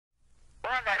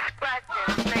one that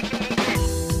scratches, making me itch.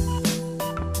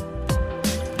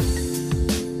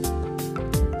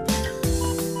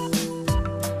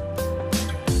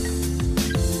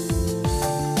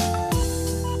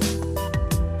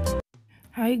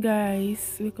 Hi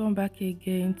guys, welcome back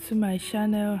again to my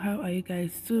channel. How are you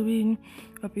guys doing?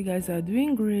 Hope you guys are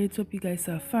doing great. Hope you guys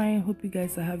are fine. Hope you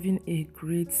guys are having a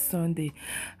great Sunday.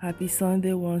 Happy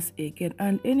Sunday once again.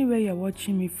 And anywhere you're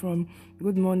watching me from,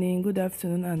 good morning, good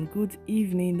afternoon, and good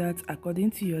evening. That's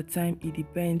according to your time. It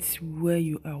depends where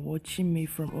you are watching me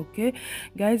from. Okay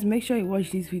guys, make sure you watch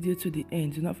this video to the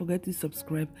end. Do not forget to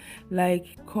subscribe,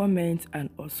 like, comment, and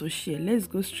also share. Let's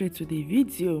go straight to the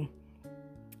video.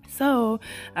 So,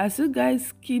 as you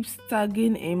guys keep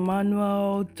tagging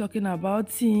Emmanuel, talking about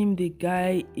him, the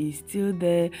guy is still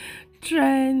there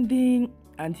trending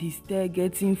and he's there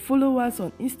getting followers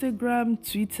on Instagram,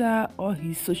 Twitter, or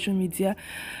his social media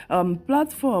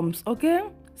platforms. Okay,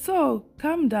 so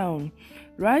calm down.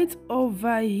 Right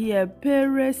over here,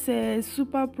 Perez says,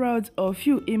 super proud of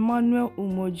you, Emmanuel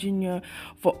Umo Jr.,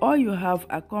 for all you have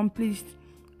accomplished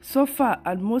so far,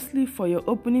 and mostly for your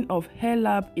opening of Hair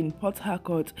Lab in Port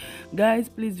Harcourt. Guys,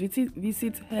 please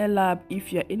visit Hair Lab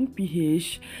if you're in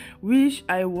PH. Wish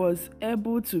I was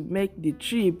able to make the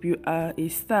trip. You are a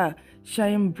star.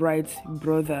 Shine bright,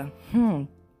 brother.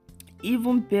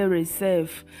 Even Perez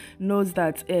self knows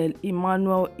that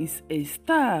Emmanuel is a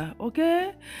star,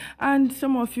 okay? And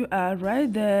some of you are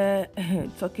right there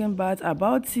talking bad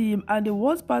about him. And the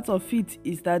worst part of it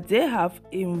is that they have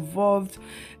involved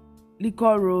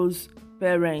Liquorose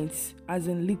parents, as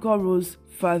in Liquorose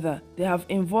father. They have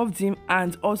involved him,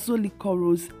 and also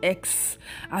Liquorose ex,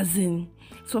 as in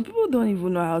some people don't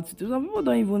even know how to do. Some people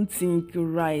don't even think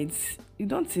right. You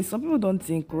don't think, some people don't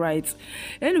think right.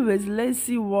 Anyways, let's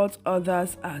see what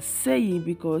others are saying,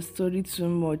 because story too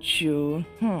much, yo.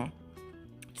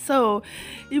 So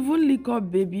even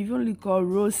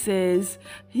Liquorose says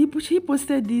he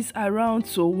posted this around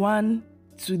 1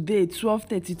 today,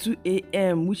 12:32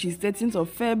 a.m., which is 13th of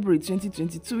February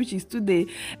 2022, which is today.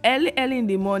 Early in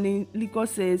the morning, Liquor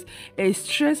says, a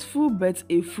stressful but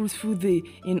a fruitful day.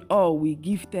 In all, we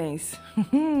give thanks.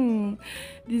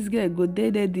 This girl go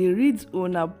there, they read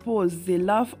on a post, they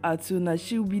laugh at you. Now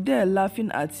she'll be there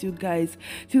laughing at you guys.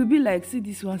 She'll be like, see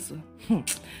this one, so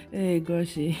hey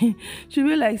gosh, she'll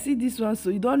be like, see this one,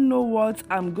 so you don't know what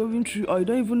I'm going through, or you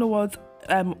don't even know what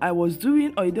I was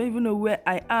doing, or you don't even know where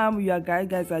I am. Your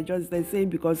guys are just the same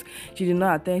because she did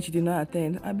not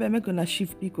attend. I bet make una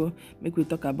shift pico, make we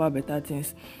talk about better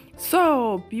things.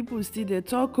 So people still they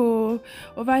talk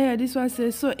over here. This one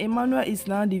says, so Emmanuel is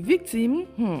now the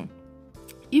victim.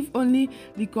 If only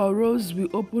Liquorose will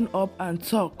open up and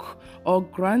talk or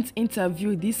grant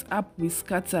interview, this app will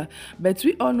scatter. But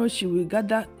we all know she will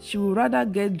rather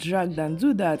get dragged than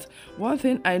do that. One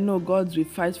thing I know, God will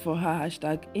fight for her.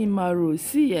 #Emaro.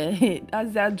 See,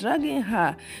 as they are dragging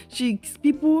her,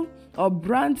 people or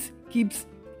brands keeps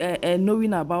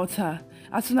knowing about her.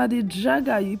 As soon as they drag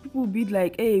her, people be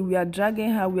like, hey, we are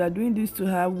dragging her, we are doing this to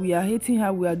her, we are hating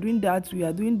her, we are doing that, we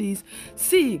are doing this.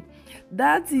 See,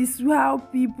 that is how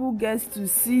people get to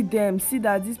see them, see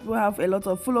that these people have a lot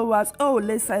of followers. Oh,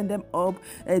 let's sign them up.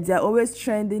 They are always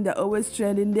trending.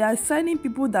 They are signing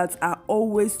people that are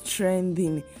always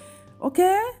trending.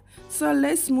 Okay, so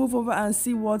let's move over and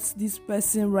see what this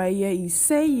person right here is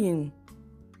saying.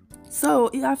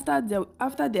 So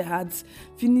after they had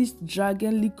finished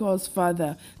dragging Liquor's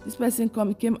father, this person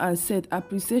came and said,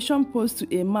 appreciation post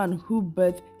to a man who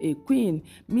birthed a queen.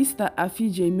 Mr.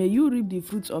 Afije, may you reap the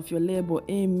fruits of your labor.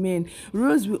 Amen.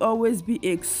 Rose will always be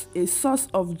a source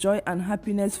of joy and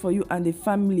happiness for you and the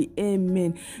family.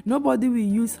 Amen. Nobody will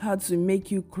use her to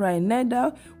make you cry,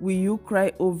 neither will you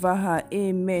cry over her.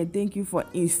 Amen. Thank you for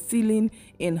instilling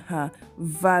in her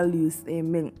values.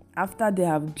 Amen. After they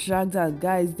have dragged her,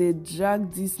 guys, they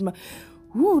dragged this man.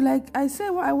 Like I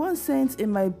said, what I once sent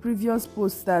in my previous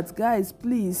post, that guys,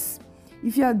 please,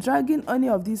 if you are dragging any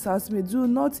of these housemates, do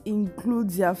not include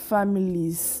their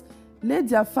families. Let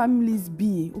their families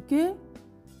be, okay?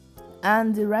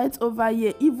 And right over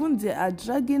here, even they are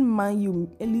dragging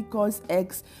Liquor's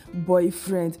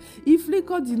ex-boyfriend. If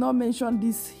Liquor did not mention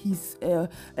this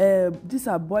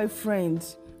her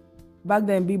boyfriend back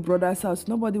then, Big Brother's house,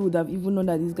 nobody would have even known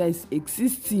that this guy is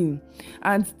existing.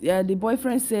 And the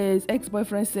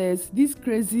ex-boyfriend says, these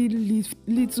crazy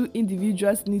little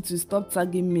individuals need to stop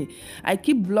tagging me. I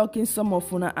keep blocking some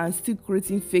of una and still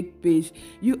creating fake page.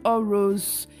 You all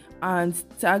rose and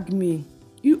tag me.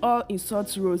 You all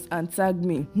insult Rose and tag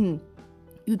me.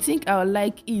 You think I'll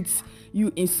like it?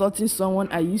 You insulting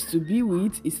someone I used to be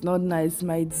with? It's not nice,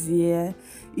 my dear.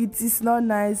 It is not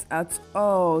nice at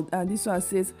all. And this one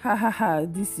says, ha ha ha,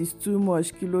 this is too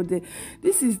much, kilo de.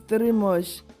 This is very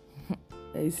much.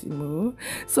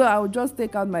 So I'll just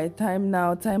take out my time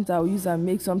now, time that I'll use and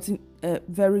make something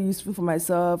very useful for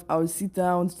myself. I'll sit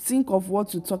down, think of what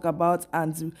to talk about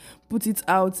and put it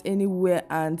out anywhere,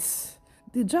 and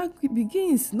the drag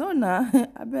begins. No, nah.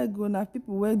 I beg go now.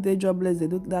 People where they jobless, they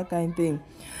do that kind of thing.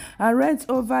 And right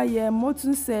over here,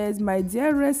 Morton says, my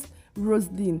dearest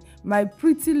Roslyn, my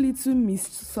pretty little Miss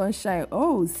Sunshine.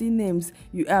 Oh, see names.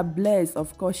 You are blessed.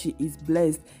 Of course, she is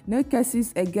blessed. No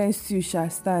curses against you shall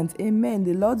stand. Amen.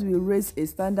 The Lord will raise a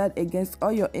standard against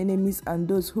all your enemies and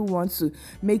those who want to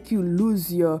make you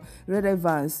lose your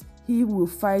relevance. He will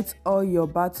fight all your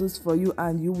battles for you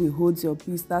and you will hold your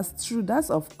peace. That's true. That's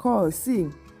of course. See,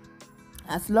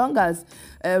 as long as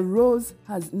Rose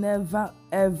has never,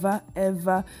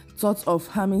 ever thought of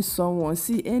harming someone,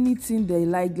 see, anything they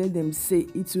like, let them say,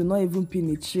 it will not even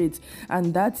penetrate.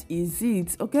 And that is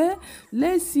it. Okay,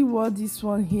 let's see what this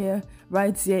one here,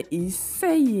 right here, is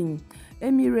saying.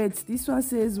 Emirates, this one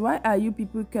says, why are you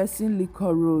people cursing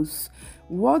Liquorose?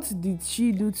 What did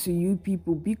she do to you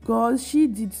people? Because they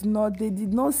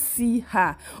did not see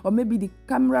her, or maybe the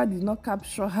camera did not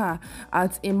capture her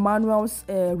at Emmanuel's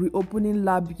reopening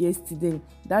lab yesterday.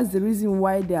 That's the reason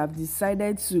why they have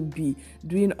decided to be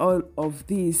doing all of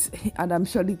this. And I'm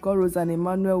sure Liquorose and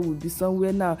Emmanuel will be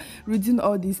somewhere now reading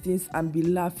all these things and be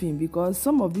laughing, because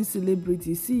some of these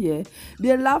celebrities, see,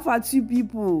 they laugh at you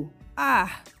people.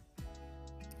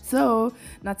 So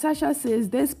Natasha says,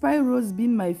 despite Rose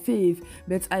being my fave,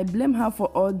 but I blame her for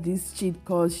all this shit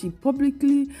because she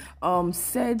publicly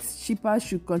said shippers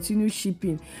should continue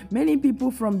shipping. Many people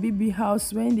from BB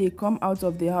house, when they come out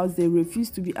of the house, they refuse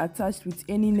to be attached with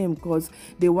any name because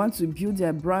they want to build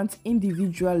their brand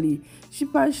individually.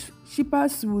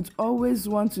 Shippers would always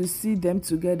want to see them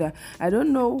together. I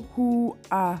don't know who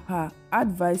are her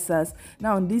advisors.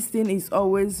 Now this thing is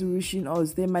always reaching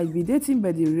us. They might be dating,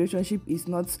 but the relationship is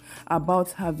not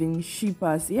about having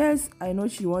shippers. Yes, I know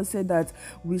she once said that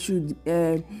we should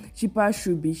shippers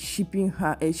should be shipping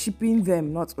her, shipping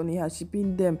them, not only her,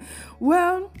 shipping them.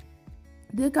 Well,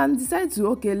 they can decide to,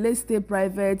 okay, let's stay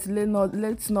private,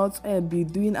 let's not be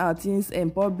doing our things in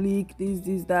public,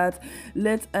 this that,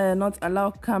 let's not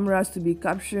allow cameras to be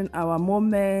capturing our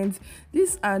moments,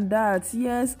 this and that.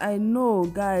 Yes, I know,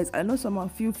 guys, I know some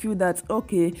of you feel that,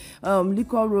 okay,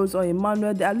 Liquorose or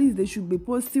Emmanuel, at least they should be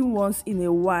posting once in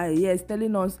a while, yes,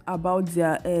 telling us about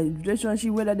their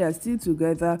relationship, whether they are still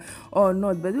together or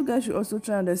not. But you guys should also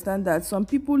try to understand that some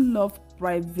people love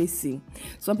privacy.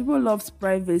 Some people love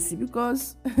privacy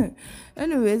because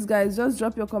anyways, guys, just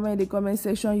drop your comment in the comment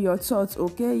section, your thoughts.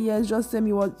 Okay, yes, just let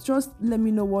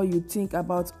me know what you think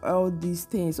about all these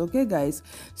things. Okay, guys,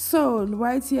 so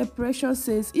right here Precious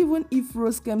says, even if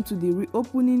Rose came to the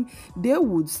reopening, they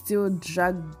would still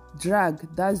drag.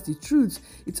 That's the truth.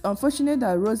 It's unfortunate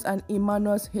that Rose and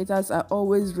Emmanuel's haters are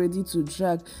always ready to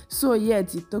drag. So yeah,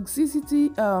 the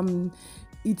toxicity,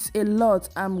 it's a lot.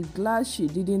 I'm glad she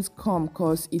didn't come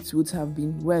because it would have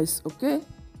been worse. Okay,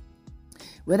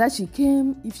 whether she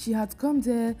came, if she had come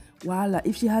there, wahala.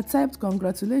 If she had typed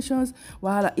congratulations,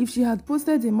 wahala. If she had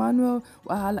posted Emmanuel,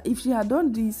 wahala. If she had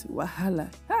done this, wahala.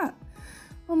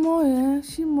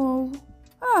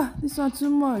 This one too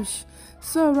much.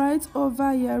 So right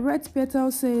over here, Red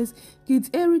Petal says, Kid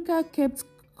Erica kept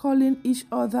calling each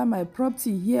other my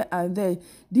property here and there,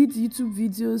 did YouTube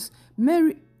videos.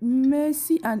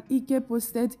 Mercy and Ike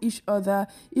posted each other,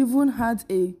 even had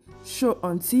a show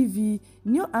on TV.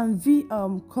 Neo and V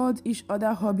called each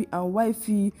other hubby and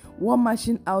wifey, war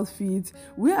matching outfits.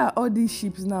 Where are all these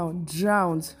ships now?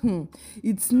 Drowned.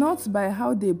 It's not by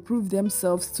how they prove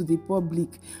themselves to the public.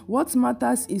 What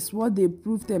matters is what they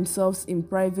prove themselves in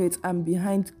private and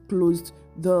behind closed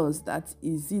doors. That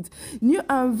is it. New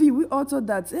and V, we all thought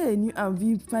that New and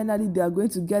V, finally they are going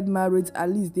to get married. At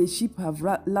least the ship have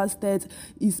lasted.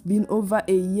 It's been over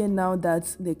a year now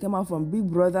that they came out from Big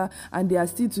Brother and they are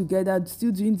still together,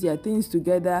 still doing their things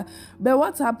together. But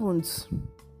what happened?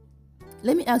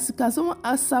 Let me ask you, can someone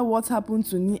answer what happened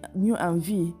to New and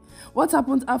V? What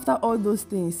happened after all those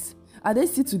things? Are they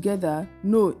still together?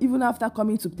 No, even after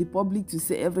coming to the public to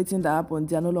say everything that happened,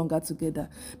 they are no longer together.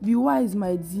 Be wise,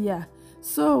 my dear.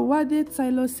 So Wade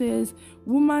Tyler says,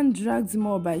 woman dragged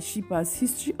more by shippers.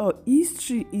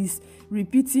 History is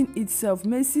repeating itself.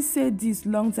 Mercy said this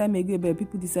long time ago, but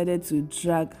people decided to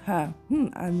drag her.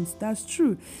 And that's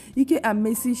true. Ike and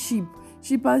Mercy ship.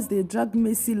 Shippers, they drag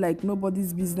Messi like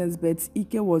nobody's business, but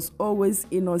Ike was always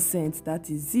innocent. That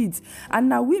is it. And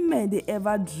now women, they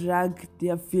ever drag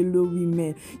their fellow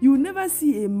women. You will never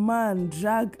see a man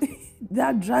drag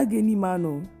any man.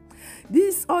 Oh.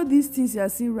 All these things you are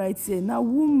seeing right here. Now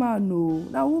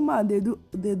woman, they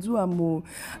do a more.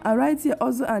 And right here,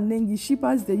 also and Nengi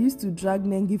shippers, they used to drag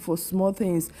Nengi for small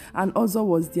things, and also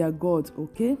was their god.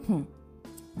 Okay.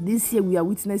 This year we are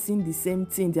witnessing the same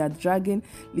thing. They are dragging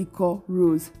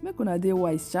Liquorose. Make una dey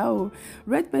wise, ciao.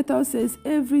 Red Petal says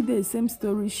every day same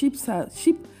story. Ship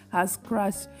has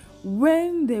crashed.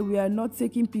 When they were not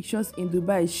taking pictures in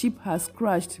Dubai, ship has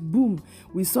crashed. Boom.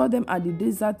 We saw them at the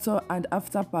desert tour and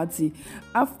after party.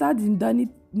 After the Ndani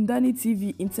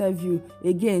TV interview,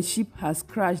 again, ship has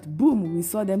crashed. Boom. We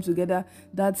saw them together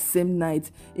that same night.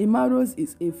 Liquorose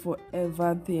is a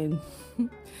forever thing.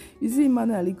 You see,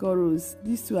 Emmanuel and Liquorose,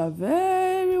 these two are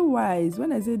very wise.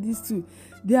 When I say these two,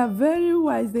 they are very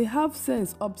wise. They have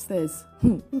sense upstairs.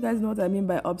 You guys know what I mean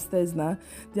by upstairs now.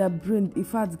 They are brain. In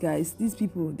fact, guys, these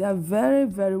people, they are very,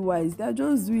 very wise. They are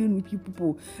just doing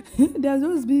people. They are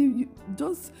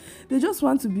they just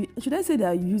want to be. Should I say they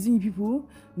are using people?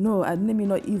 No, let me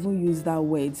not even use that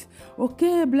word.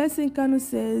 Okay, Blessing Kanu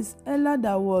says Ella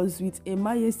that was with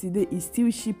Emma yesterday is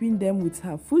still shipping them with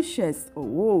her full chest. Oh,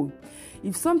 whoa.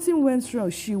 If something went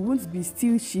wrong, she won't be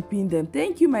still shipping them.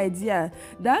 Thank you, my dear.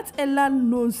 That Ella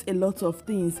knows a lot of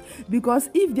things,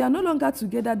 because if they are no longer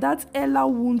together, that Ella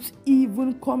won't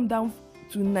even come down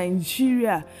to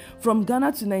Nigeria, from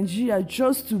Ghana to Nigeria,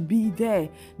 just to be there.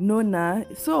 No, nah.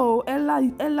 So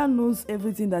Ella knows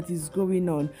everything that is going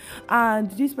on, and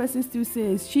this person still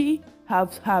says she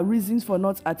have her reasons for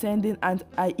not attending, and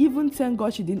I even thank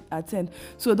God she didn't attend.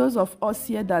 So those of us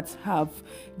here that have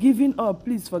given up,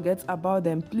 please forget about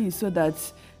them, please, so that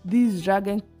this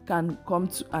dragon can come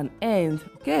to an end.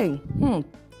 Okay.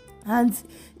 And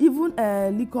even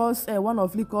one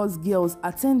of Liquorose girls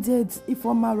attended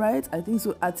Ifoma, right? I think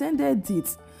so, attended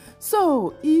it.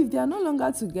 So if they are no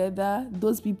longer together,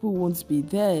 those people won't be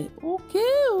there. Okay,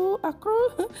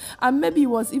 and maybe it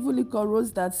was even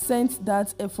Liquorose that sent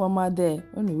that Ifoma there.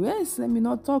 Anyways, let me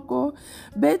not talk.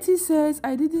 Betty says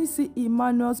I didn't see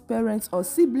Emmanuel's parents or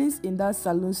siblings in that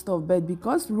salon stuff, but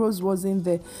because Rose wasn't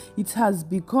there, it has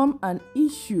become an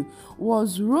issue.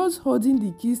 Was Rose holding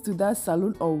the keys to that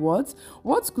salon or what?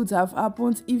 What could have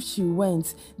happened if she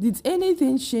went? Did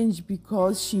anything change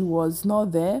because she was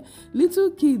not there?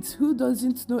 Little kids who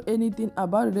doesn't know anything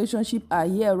about relationship are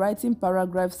here writing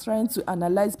paragraphs trying to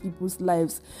analyze people's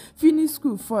lives. Finish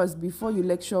school first before you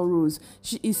lecture Rose.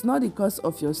 She is not the cause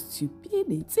of your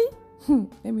stupidity.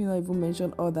 Let me not even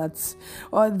mention all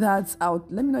that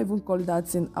out. Let me not even call that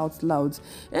thing out loud.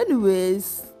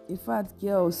 Anyways, in fact,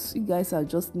 girls, you guys are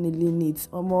just nailing it.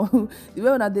 The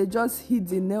way that they just hit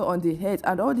the nail on the head,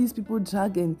 and all these people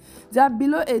dragging, they are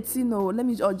below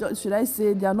 18. Should I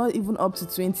say they are not even up to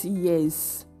 20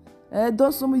 years? You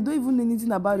don't even know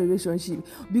anything about relationship,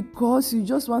 because you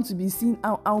just want to be seeing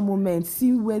our moments,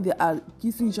 seeing where they are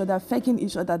kissing each other, faking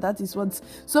each other. That is what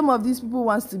some of these people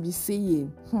wants to be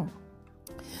saying.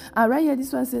 And right here,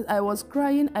 this one says, I was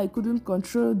crying, I couldn't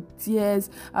control tears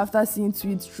after seeing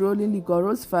tweets trolling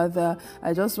Liquorose's father.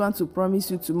 I just want to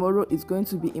promise you tomorrow is going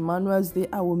to be Emmanuel's day.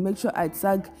 I will make sure I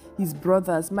tag his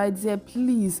brothers. My dear,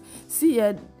 please. See,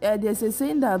 there's a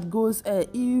saying that goes,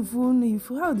 even if,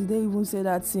 how did they even say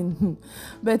that thing?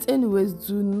 But anyways,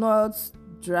 do not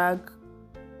drag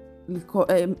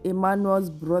Emmanuel's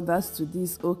brothers to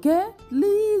this, okay?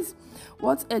 Please.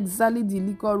 What exactly did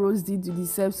Liquorose did to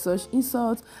deserve such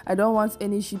insult? I don't want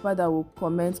any shipper that will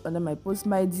comment under my post.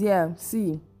 My dear,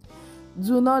 see,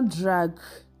 do not drag.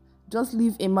 Just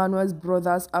leave Emmanuel's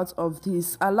brothers out of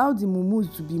this. Allow the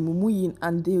mumus to be mumuing,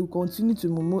 and they will continue to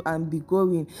mumu and be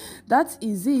going. That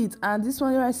is it. And this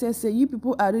one here I say you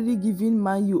people are really giving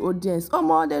Man U audience.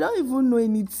 Man, they don't even know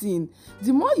anything.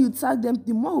 The more you tag them,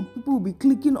 the more people will be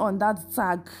clicking on that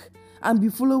tag and be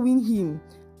following him.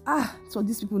 So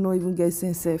these people don't even get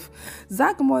sense safe.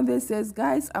 Zach Monday says,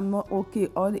 guys, I'm not okay.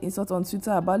 All the insult on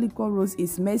Twitter about Liquorose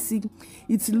is messy.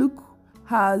 It look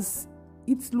as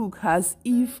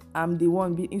if I'm the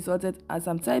one being insulted. As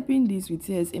I'm typing this with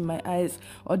tears in my eyes,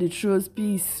 all the trolls,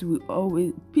 peace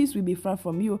will be far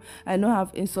from you. I know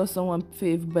I've insulted someone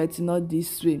faith, but not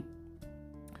this way.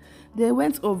 They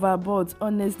went overboard,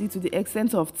 honestly, to the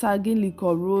extent of tagging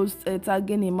Liquorose,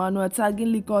 tagging Emmanuel,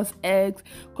 tagging Liquorose's ex,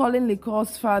 calling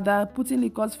Liquorose's father, putting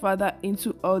Liquorose's father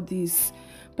into all this.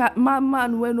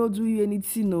 Man, when not do you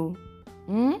anything, no?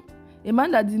 A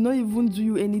man that did not even do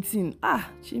you anything.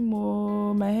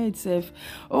 Chimo, my head self.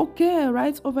 Okay,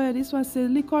 right over here, this one says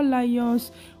Liquor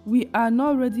Lions. We are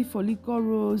not ready for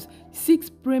Liquorose. 6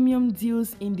 premium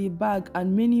deals in the bag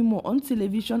and many more on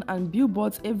television and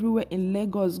billboards everywhere in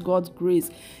Lagos. God's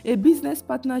grace. A business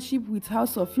partnership with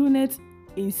House of Lunet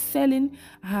in selling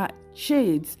her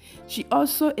shades. She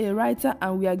also a writer,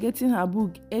 and we are getting her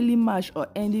book early March or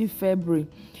ending February.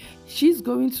 She's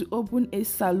going to open a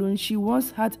salon. She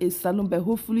once had a salon, but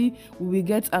hopefully we will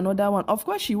get another one. Of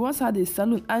course, she once had a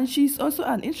salon, and she's also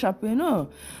an entrepreneur.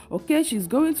 Okay, she's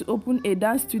going to open a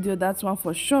dance studio, that's one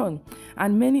for sure,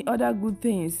 and many other good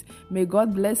things. May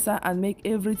God bless her and make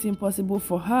everything possible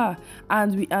for her.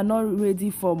 And we are not ready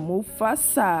for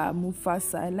Mufasa.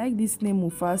 Mufasa, I like this name,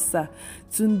 Mufasa.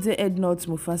 Tunde Ednot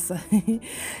Mufasa.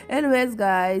 Anyways,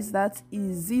 guys, that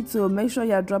is it. So make sure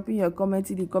you are dropping your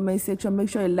comment in the comment section. Make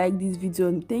sure you like this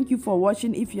video. Thank you for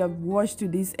watching. If you have watched to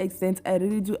this extent, I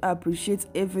really do appreciate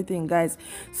everything, guys.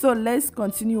 So let's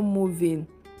continue moving.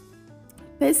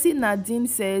 Percy Nadine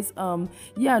says,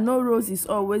 yeah, no, Rose is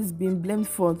always been blamed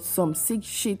for some sick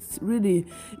shit. Really,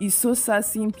 it's so sad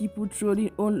seeing people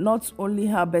trolling not only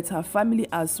her but her family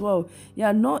as well.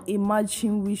 Yeah, not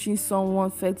imagine wishing someone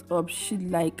fed up shit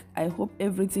like, I hope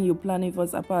everything you're planning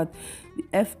falls apart.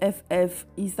 The FFF,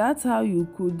 is that how you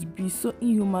could be so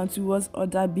inhuman towards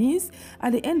other beings?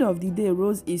 At the end of the day,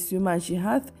 Rose is human. She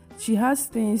has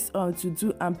things to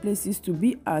do and places to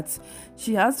be at.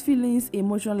 She has feelings,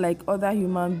 emotion like other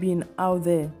human beings out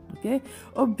there. Okay,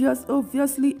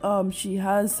 obviously, she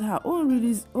has her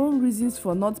own reasons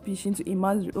for not wishing to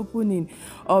imagine the opening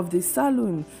of the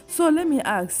salon. So let me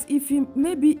ask, if you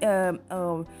maybe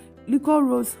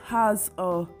Liquorose has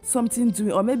something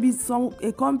doing, or maybe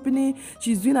a company,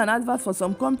 she's doing an advert for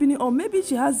some company, or maybe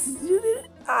she has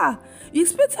you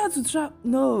expect her to travel?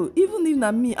 No, even if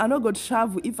not me, I not go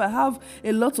travel if I have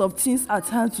a lot of things at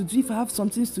hand to do. If I have some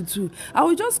things to do, I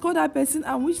will just call that person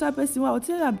and wish that person well. I'll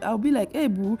tell her, I'll be like, hey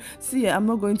boo, see, I'm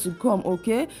not going to come,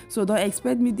 okay? So don't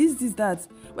expect me this that.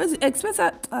 Where's the expect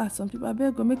her? Some people I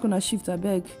beg go make on a shift, I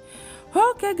beg.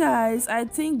 Okay, guys, I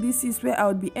think this is where I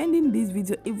would be ending this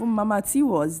video. Even Mama T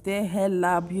was there, hair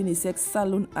lab, unisex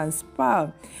salon and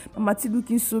spa. Mama T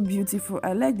looking so beautiful.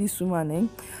 I like this woman, eh?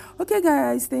 Okay,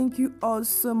 guys, thank you all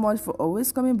so much for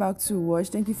always coming back to watch.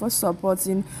 Thank you for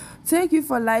supporting. Thank you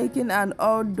for liking and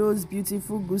all those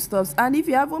beautiful good stuffs. And if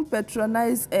you haven't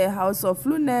patronized a House of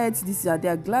Lunet, these are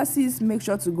their glasses, make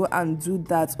sure to go and do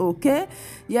that, okay?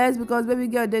 Yes, because baby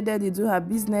girl they do her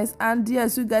business, and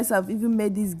yes, you guys have even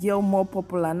made this girl more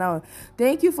popular now.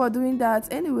 Thank you for doing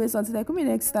that. Anyways, until I come in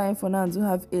next time, for now, do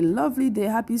have a lovely day.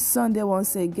 Happy Sunday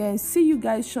once again. See you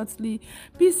guys shortly.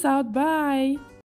 Peace out. Bye.